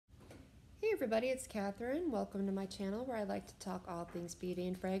everybody, it's Catherine. Welcome to my channel where I like to talk all things beauty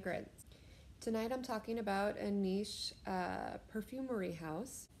and fragrance. Tonight I'm talking about a niche perfumery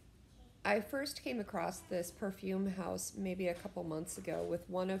house. I first came across this perfume house maybe a couple months ago with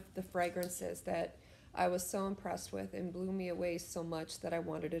one of the fragrances that I was so impressed with and blew me away so much that I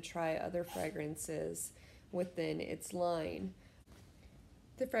wanted to try other fragrances within its line.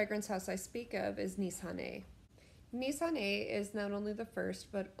 The fragrance house I speak of is Nishane. Nishane is not only the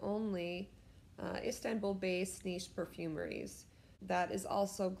first but only Istanbul-based niche perfumeries that is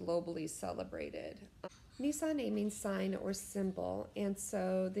also globally celebrated. Nishane means sign or symbol, and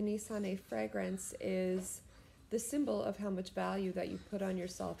so the Nishane fragrance is the symbol of how much value that you put on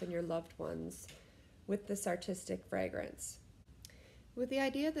yourself and your loved ones with this artistic fragrance. With the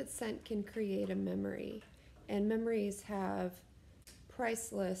idea that scent can create a memory, and memories have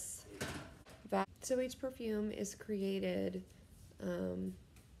priceless value. So each perfume is created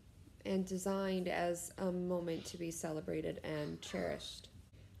and designed as a moment to be celebrated and cherished.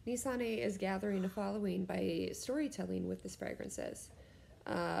 Nishane is gathering a following by storytelling with these fragrances.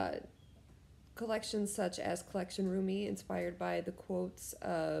 Collections such as Collection Rumi, inspired by the quotes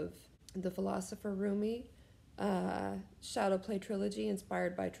of the philosopher Rumi. Shadow Play Trilogy,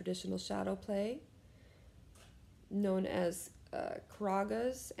 inspired by traditional shadow play, known as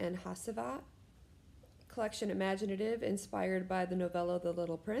Karagas and Hasavat. Collection Imaginative, inspired by the novella The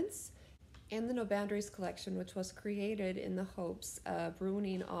Little Prince, and the No Boundaries collection, which was created in the hopes of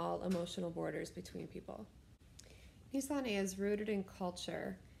ruining all emotional borders between people. Nishane is rooted in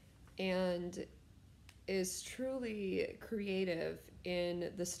culture and is truly creative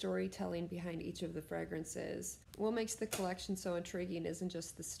in the storytelling behind each of the fragrances. What makes the collection so intriguing isn't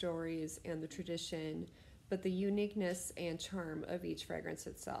just the stories and the tradition, but the uniqueness and charm of each fragrance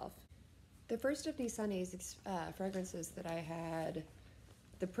itself. The first of Nishane's fragrances that I had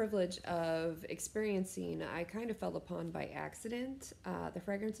the privilege of experiencing, I kind of fell upon by accident. The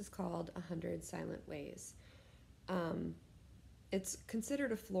fragrance is called 100 Silent Ways. It's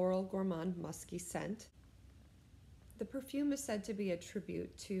considered a floral, gourmand, musky scent. The perfume is said to be a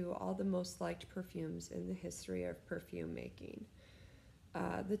tribute to all the most liked perfumes in the history of perfume making.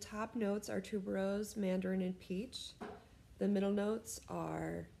 The top notes are tuberose, mandarin, and peach. The middle notes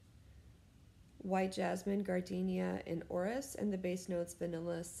are white jasmine, gardenia, and orris, and the base notes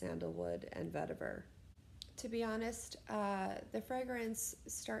vanilla, sandalwood, and vetiver. To be honest, the fragrance,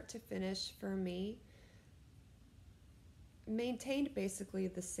 start to finish for me, maintained basically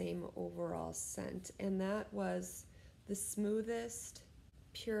the same overall scent, and that was the smoothest,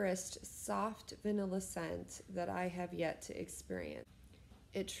 purest, soft vanilla scent that I have yet to experience.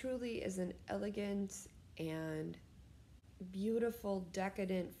 It truly is an elegant and beautiful,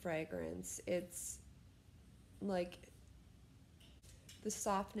 decadent fragrance. It's like the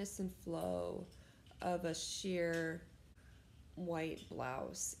softness and flow of a sheer white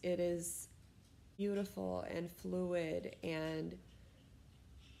blouse. It is beautiful and fluid, and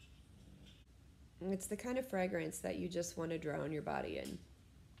it's the kind of fragrance that you just want to drown your body in.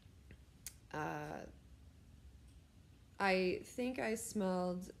 I think I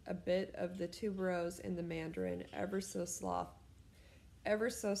smelled a bit of the tuberose and the mandarin ever so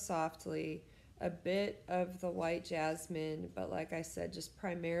softly, a bit of the white jasmine, but like I said, just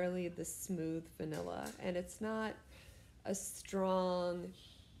primarily the smooth vanilla. And it's not a strong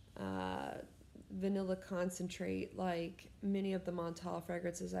vanilla concentrate like many of the Montal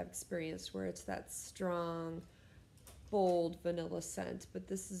fragrances I've experienced, where it's that strong, bold vanilla scent. But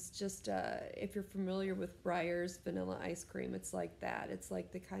this is just, if you're familiar with Breyer's vanilla ice cream, it's like that. It's like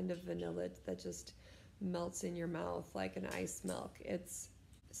the kind of vanilla that just melts in your mouth like an ice milk. It's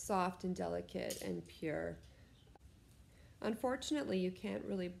soft and delicate and pure. Unfortunately, you can't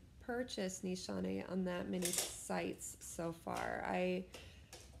really purchase Nishane on that many sites so far. I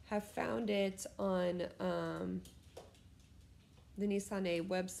have found it on the Nishane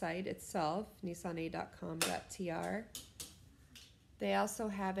website itself, nishane.com.tr. They also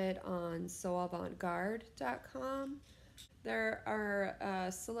have it on soavantgarde.com. There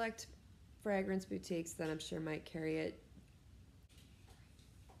are select fragrance boutiques that I'm sure might carry it.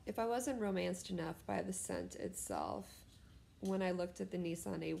 If I wasn't romanced enough by the scent itself, when I looked at the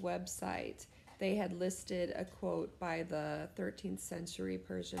Nishane website, they had listed a quote by the 13th century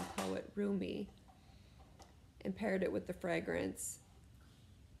Persian poet Rumi and paired it with the fragrance,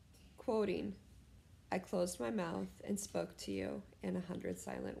 quoting, "I closed my mouth and spoke to you in 100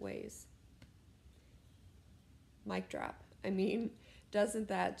 silent ways." Mic drop. I mean, doesn't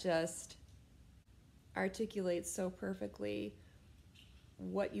that just articulate so perfectly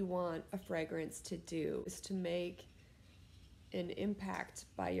what you want a fragrance to do? Is to make an impact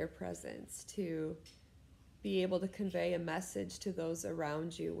by your presence, to be able to convey a message to those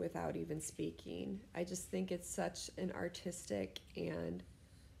around you without even speaking. I just think it's such an artistic and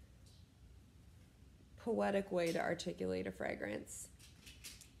poetic way to articulate a fragrance.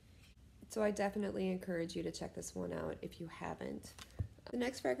 So I definitely encourage you to check this one out if you haven't. The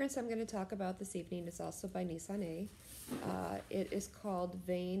next fragrance I'm going to talk about this evening is also by Nishane. It is called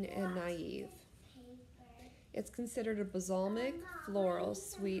Vain and Naive. It's considered a balsamic, floral,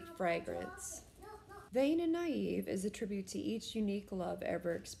 sweet fragrance. Vain and Naive is a tribute to each unique love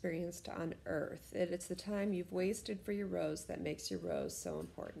ever experienced on earth. It's the time you've wasted for your rose that makes your rose so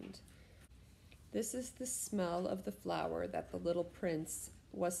important. This is the smell of the flower that the little prince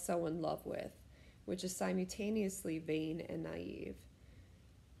was so in love with, which is simultaneously vain and naive.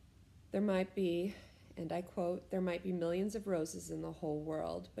 There might be, and I quote, "There might be millions of roses in the whole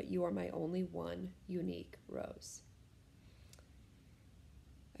world, but you are my only one unique rose."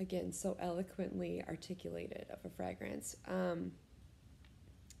 Again, so eloquently articulated of a fragrance.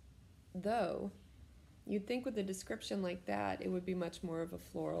 Though, you'd think with a description like that, it would be much more of a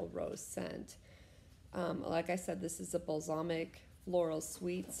floral rose scent. Like I said, this is a balsamic floral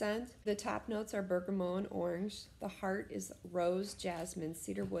sweet scent. The top notes are bergamot and orange. The heart is rose, jasmine,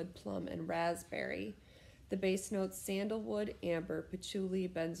 cedarwood, plum, and raspberry. The base notes sandalwood, amber, patchouli,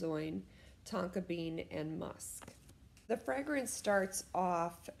 benzoin, tonka bean, and musk. The fragrance starts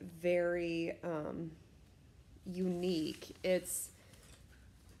off very unique. It's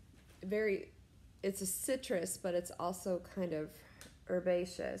a citrus, but it's also kind of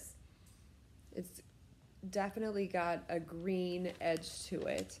herbaceous. It's definitely got a green edge to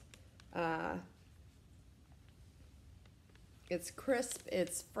it. It's crisp,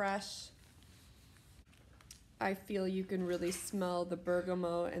 it's fresh. I feel you can really smell the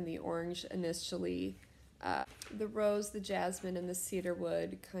bergamot and the orange initially. The rose, the jasmine, and the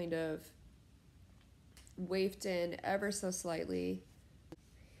cedarwood kind of wafted in ever so slightly.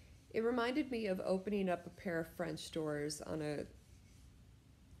 It reminded me of opening up a pair of French doors on a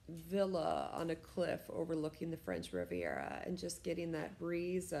villa on a cliff overlooking the French Riviera and just getting that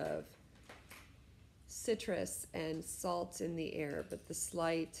breeze of citrus and salt in the air, but the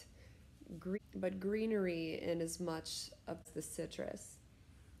slight greenery in as much of the citrus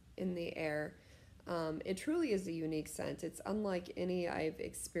in the air. It truly is a unique scent. It's unlike any I've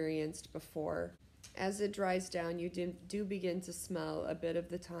experienced before. As it dries down, you do begin to smell a bit of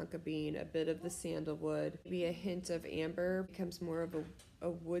the tonka bean, a bit of the sandalwood, maybe a hint of amber. It becomes more of a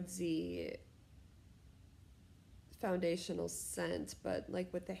woodsy foundational scent, but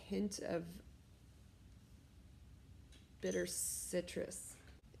like with a hint of bitter citrus.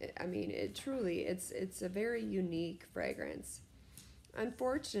 It's a very unique fragrance.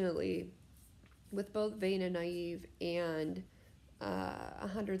 Unfortunately, with both Vain and Naive and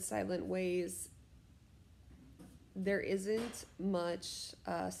 100 Silent Ways, there isn't much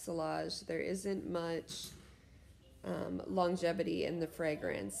silage, there isn't much longevity in the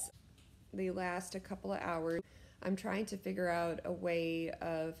fragrance. They last a couple of hours. I'm trying to figure out a way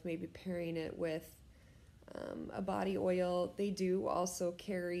of maybe pairing it with a body oil. They do also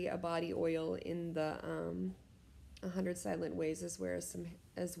carry a body oil in the 100 Silent Ways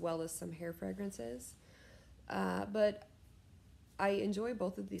as well as some hair fragrances. But I enjoy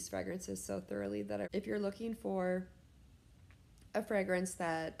both of these fragrances so thoroughly that if you're looking for a fragrance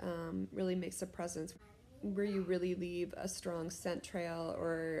that really makes a presence, where you really leave a strong scent trail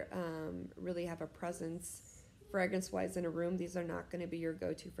or really have a presence fragrance-wise in a room, these are not going to be your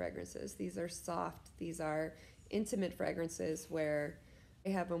go-to fragrances. These are soft, these are intimate fragrances where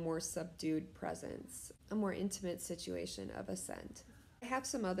they have a more subdued presence, a more intimate situation of a scent. I have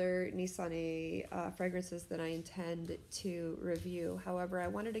some other Nishane fragrances that I intend to review. However, I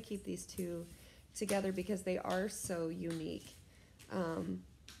wanted to keep these two together because they are so unique.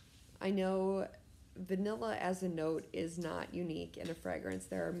 I know vanilla as a note is not unique in a fragrance.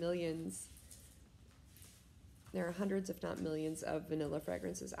 There are hundreds, if not millions, of vanilla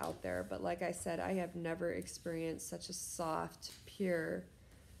fragrances out there. But like I said, I have never experienced such a soft, pure,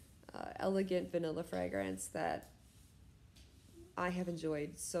 elegant vanilla fragrance that I have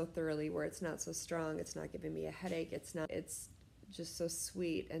enjoyed so thoroughly, where it's not so strong, it's not giving me a headache, it's just so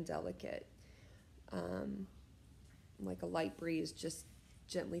sweet and delicate. Like a light breeze just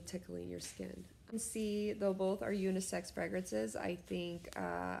gently tickling your skin. See, though both are unisex fragrances, I think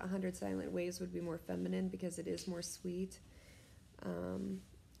 100 Silent Ways would be more feminine because it is more sweet.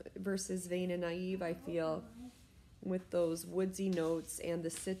 Versus Vain and Naive, I feel, with those woodsy notes and the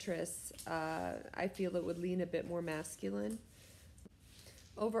citrus, I feel it would lean a bit more masculine.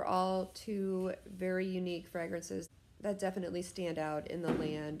 Overall, two very unique fragrances that definitely stand out in the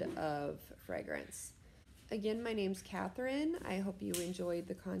land of fragrance. Again, my name's Catherine. I hope you enjoyed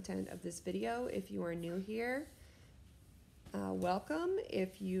the content of this video. If you are new here, welcome.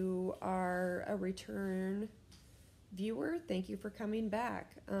 If you are a return viewer, thank you for coming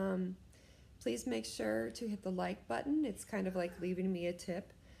back. Please make sure to hit the like button. It's kind of like leaving me a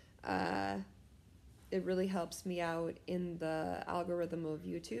tip. It really helps me out in the algorithm of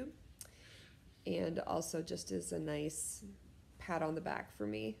YouTube, and also just as a nice pat on the back for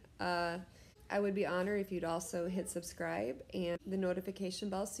me. I would be honored if you'd also hit subscribe and the notification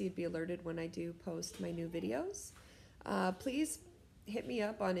bell so you'd be alerted when I do post my new videos. Please hit me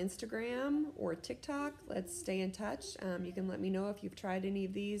up on Instagram or TikTok. Let's stay in touch. You can let me know if you've tried any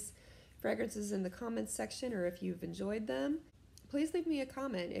of these fragrances in the comments section or if you've enjoyed them. Please leave me a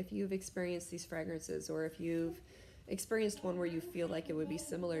comment if you've experienced these fragrances or if you've experienced one where you feel like it would be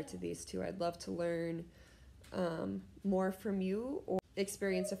similar to these two. I'd love to learn more from you or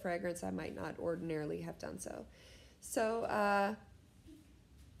experience a fragrance I might not ordinarily have done so. So I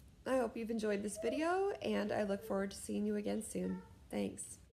hope you've enjoyed this video, and I look forward to seeing you again soon. Thanks.